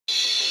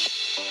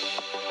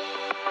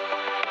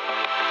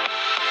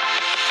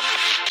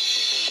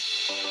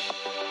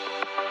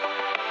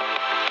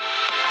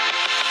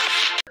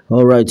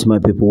All right, my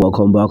people,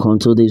 welcome back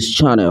onto this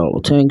channel.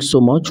 Thanks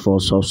so much for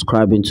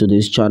subscribing to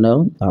this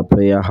channel. Our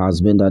prayer has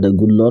been that the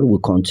good Lord will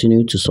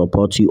continue to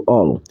support you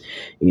all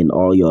in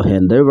all your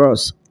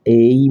endeavors.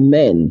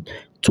 Amen.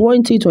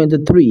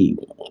 2023,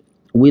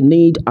 we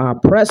need a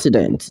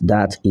president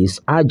that is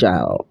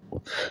agile.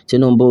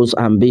 Tinubu'S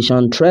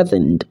ambition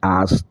threatened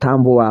as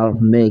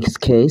Tambuwal makes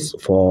case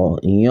for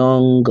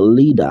young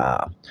leader.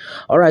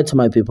 All right,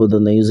 my people, the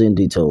news in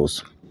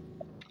details.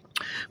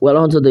 Well,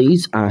 onto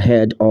this,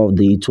 ahead of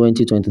the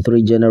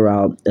 2023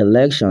 general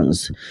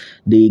elections,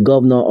 the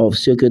governor of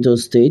Sokoto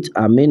State,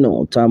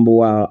 Aminu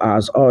Tambuwal,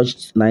 has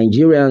urged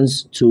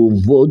Nigerians to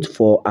vote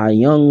for a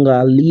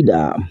younger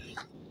leader.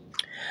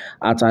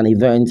 At an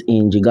event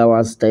in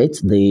Jigawa State,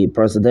 the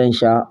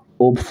presidential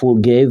hopeful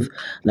gave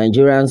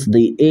Nigerians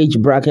the age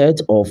bracket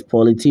of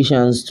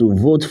politicians to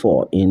vote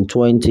for in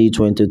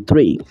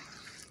 2023.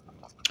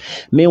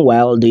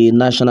 Meanwhile, the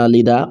national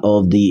leader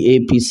of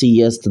the APC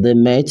yesterday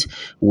met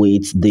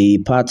with the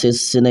party's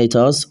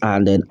senators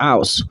and an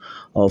House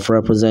of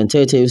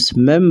Representatives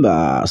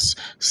members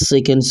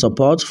seeking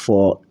support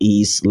for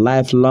his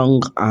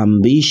lifelong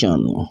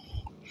ambition.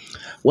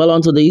 Well,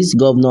 onto this,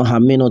 Governor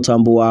Aminu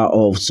Tambuwal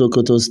of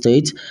Sokoto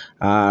State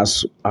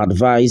has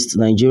advised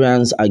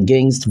Nigerians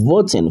against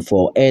voting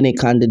for any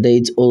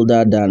candidate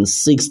older than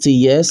 60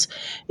 years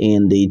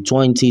in the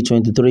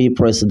 2023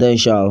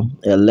 presidential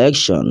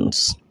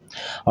elections.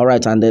 All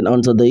right, and then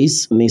onto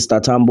this, Mr.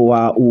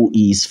 Tambuwal, who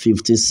is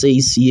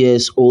 56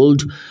 years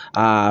old,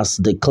 has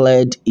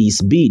declared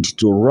his bid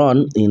to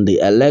run in the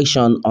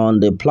election on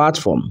the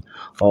platform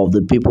of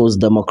the People's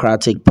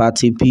Democratic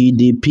Party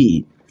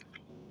 (PDP).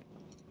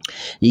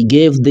 He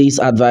gave this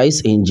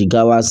advice in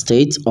Jigawa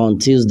State on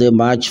Tuesday,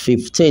 March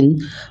 15,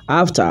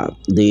 after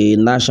the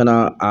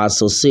National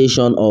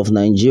Association of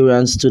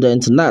Nigerian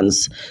Students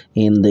 (NANS)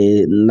 in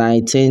the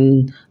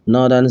 19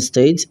 northern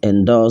states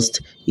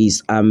endorsed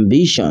his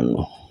ambition.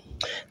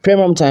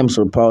 Premium Times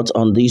report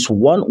on this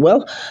one.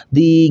 Well,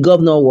 the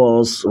governor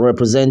was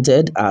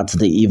represented at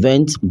the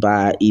event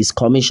by his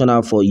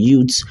Commissioner for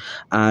Youth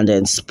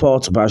and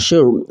Sport,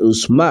 Bashir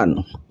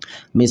Usman.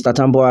 Mr.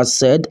 Tambuwal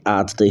said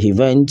at the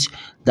event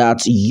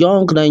that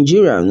young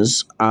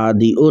Nigerians are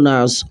the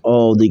owners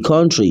of the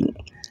country.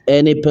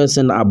 Any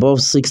person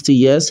above 60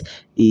 years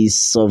is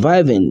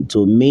surviving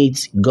to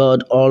meet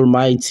God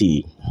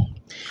Almighty.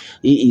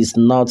 He is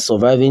not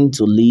surviving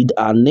to lead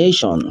our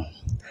nation.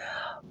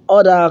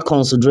 Other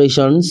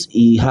considerations,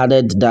 he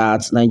added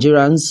that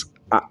Nigerians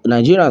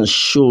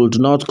should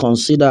not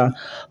consider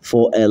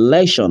for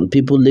election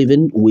people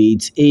living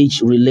with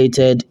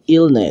age-related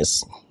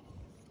illness.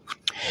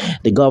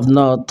 The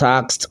governor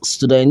tasked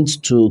students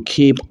to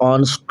keep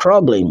on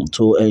struggling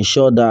to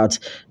ensure that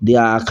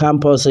their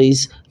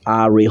campuses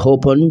are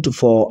reopened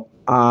for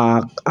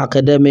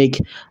academic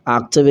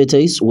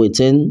activities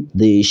within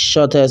the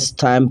shortest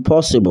time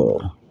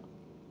possible.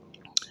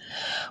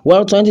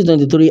 Well,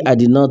 2023, I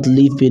did not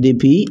leave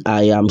PDP.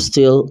 I am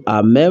still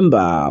a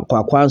member,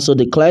 Kwakwanso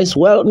declares.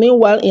 Well,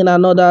 meanwhile, in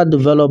another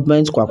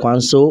development,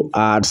 Kwakwanso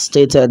had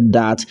stated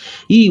that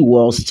he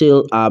was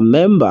still a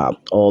member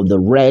of the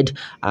Red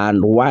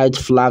and White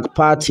Flag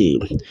Party.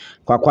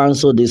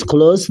 Kwakwanso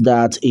disclosed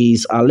that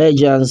his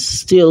allegiance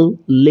still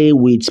lay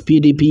with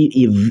PDP,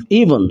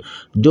 even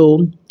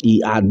though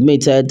he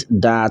admitted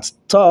that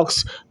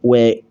talks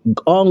were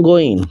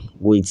ongoing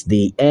with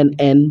the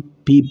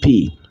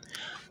NNPP.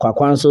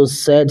 Kwakwanso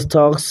said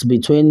talks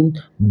between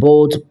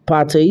both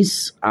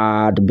parties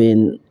had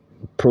been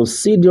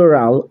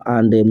procedural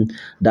and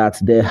that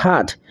there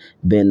had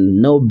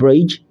been no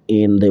breach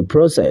in the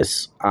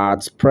process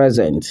at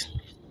present.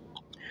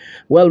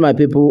 Well, my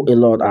people, a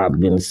lot had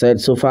been said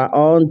so far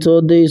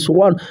onto this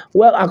one.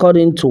 Well,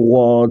 according to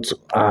what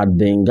had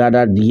been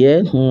gathered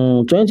here,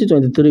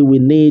 2023, we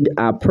need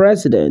a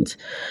president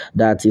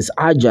that is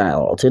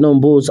agile.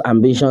 Tinubu'S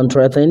ambition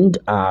threatened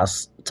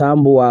as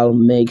Tambuwal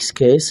makes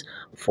case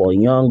for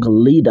young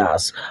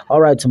leaders. All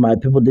right, my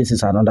people, this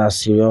is another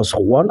serious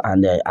one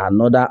and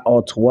another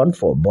hot one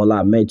for Bola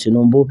Ahmed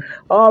Tinubu.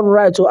 All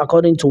right, so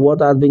according to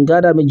what has been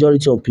gathered,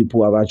 majority of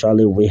people have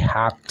actually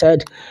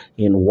reacted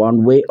in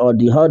one way or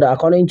the other.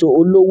 According to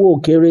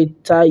Olowo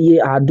Taye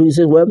Adu, he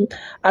says, well,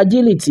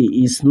 agility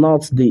is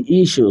not the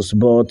issues,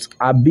 but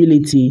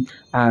ability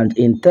and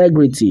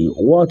integrity.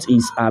 What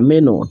is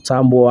Aminu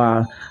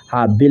Tambuwal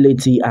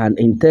ability and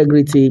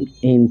integrity?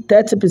 In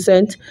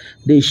 30%,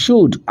 they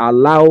should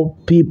allow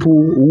people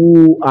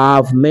who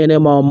have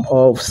minimum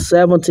of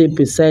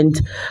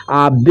 70%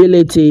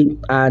 ability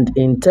and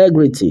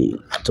integrity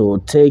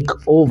to take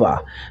over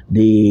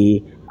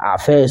the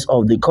affairs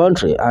of the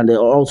country, and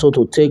also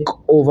to take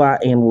over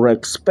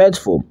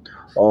irrespective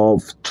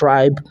of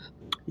tribe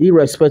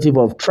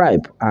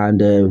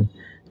and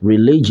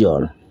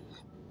religion.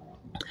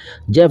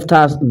 Jeff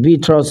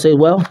Vitros said,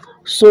 well,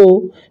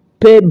 so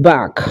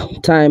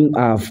payback time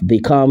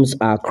becomes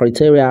a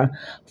criteria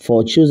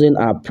for choosing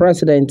a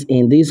president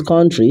in this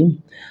country.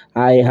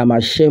 I am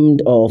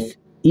ashamed of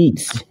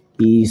it.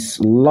 is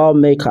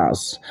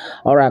lawmakers.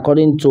 All right,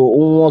 according to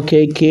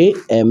Nwokeke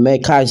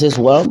Emeka, it says,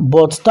 well,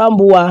 but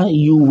Tambuwal,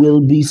 you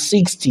will be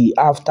 60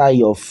 after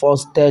your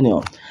first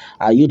tenure.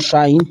 Are you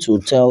trying to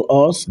tell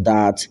us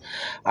that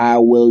I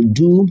will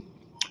do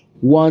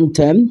one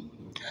term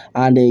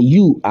and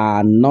you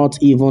are not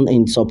even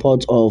in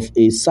support of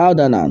a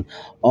southerner?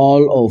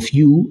 All of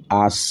you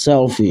are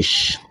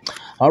selfish.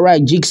 All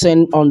right,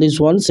 Jixen on this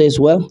one says,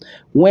 well,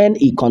 when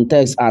he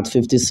contests at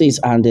 56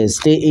 and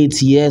stay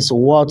 8 years,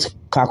 what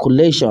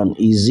calculation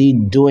is he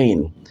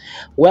doing?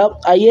 Well,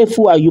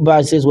 Ayefu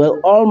Ayuba says, well,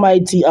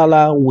 Almighty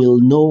Allah will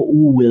know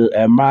who will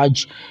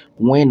emerge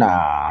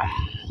winner.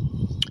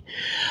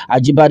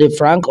 Ajibade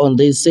Frank on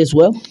this says,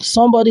 well,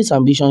 somebody's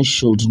ambition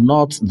should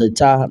not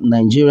deter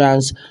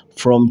Nigerians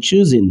from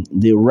choosing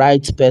the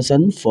right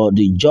person for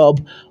the job,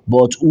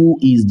 but who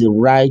is the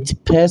right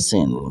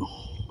person?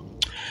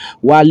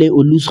 Wale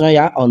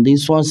Olusanya on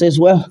this one says,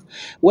 well,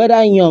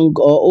 whether young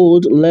or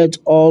old, let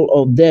all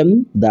of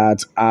them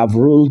that have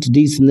ruled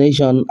this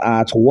nation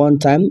at one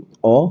time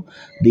or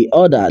the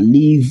other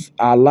leave,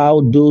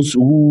 allow those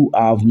who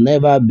have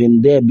never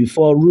been there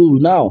before rule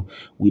now.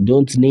 We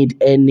don't need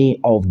any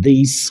of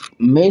these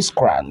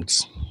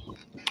miscreants.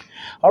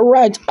 All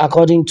right,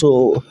 according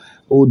to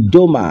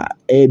Odoma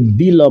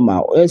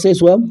Ebiloma, it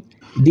says, well,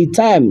 the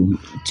time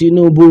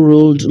Tinubu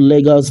ruled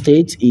Lagos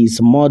State is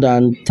more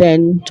than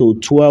 10 to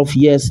 12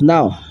 years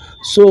now.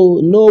 So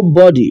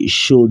nobody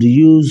should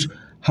use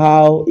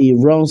how he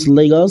runs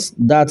Lagos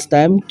that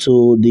time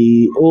to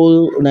the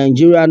whole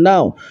Nigeria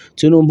now.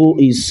 Tinubu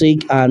is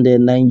sick and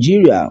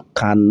Nigeria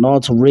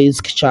cannot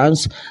risk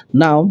chance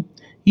now.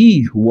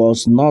 He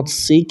was not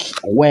sick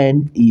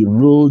when he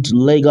ruled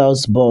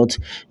Lagos, but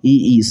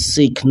he is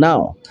sick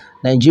now.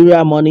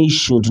 Nigeria money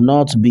should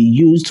not be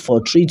used for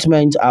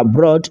treatment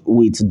abroad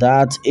with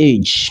that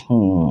age.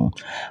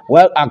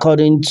 Well,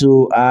 according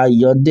to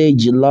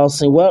Yodeji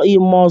Lawson, well, he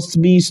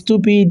must be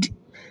stupid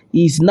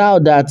is now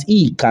that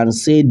he can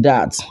say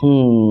that.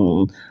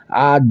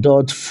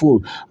 Adult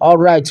fool. All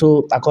right,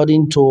 so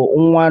according to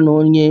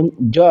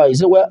Nwanonye Joy, he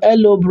said, well,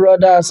 hello,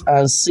 brothers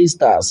and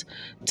sisters.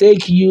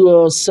 Take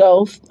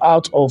yourself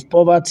out of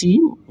poverty.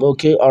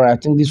 Okay, all right, I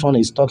think this one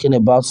is talking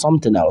about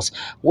something else.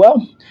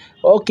 Well,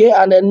 okay,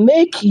 and then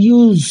make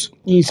use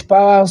his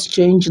powers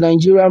change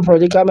Nigerian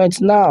predicament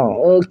now.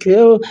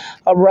 Okay,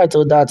 all right,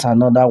 so that's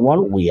another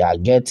one we are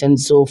getting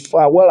so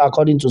far. Well,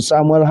 according to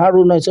Samuel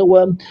Haruna, I said,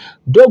 well,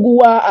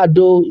 Doguwa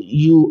Ado,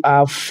 you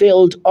have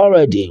failed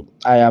already.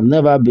 I have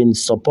never been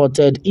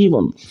supported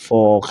even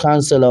for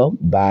councillor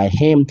by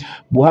him.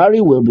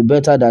 Buhari will be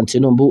better than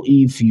Tinubu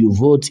if you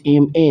vote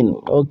him in.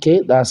 Okay,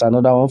 that's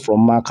another one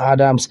from Mark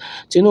Adams.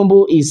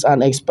 Tinubu is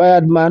an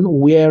expired man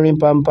wearing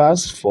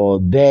pampers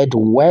for bed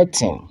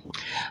wetting.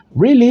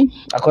 Really,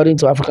 according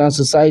to African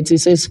Society,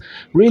 says,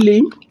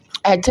 really,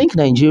 I think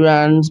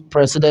Nigerian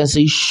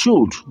presidency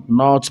should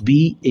not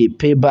be a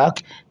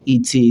payback.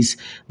 It is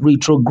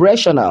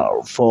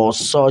retrogressional for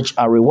such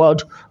a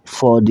reward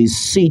for the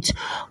seat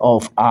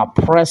of our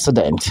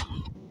president.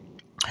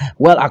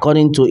 Well,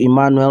 according to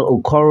Emmanuel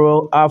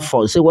Okoro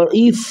Afo, say, well,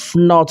 if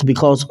not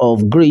because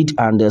of greed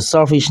and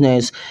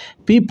selfishness,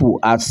 people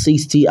at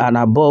 60 and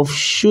above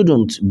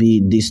shouldn't be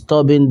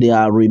disturbing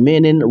their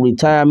remaining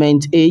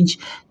retirement age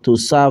to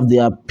serve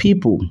their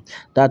people.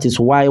 That is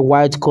why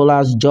white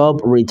collars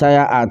job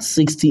retire at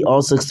 60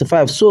 or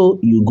 65. So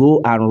you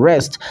go and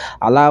rest.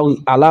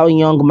 Allow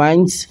young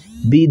minds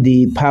be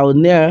the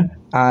pioneer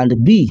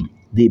and be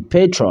the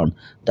patron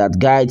that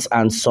guides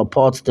and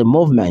supports the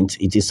movement.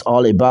 It is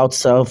all about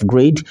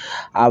self-greed,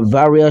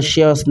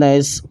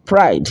 avariciousness,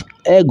 pride,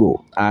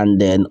 ego, and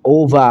then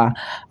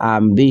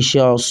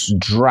over-ambitious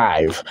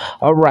drive.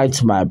 All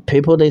right, my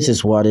people, this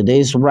is what it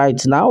is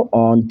right now.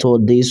 On to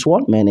this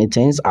one, many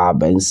things have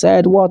been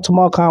said. What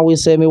more can we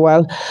say?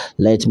 Meanwhile,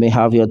 let me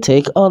have your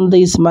take on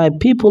this, my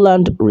people,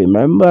 and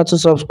remember to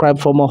subscribe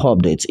for more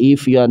updates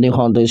if you are new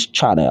on this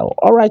channel.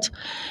 All right,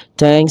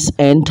 thanks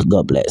and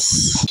God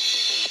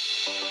bless.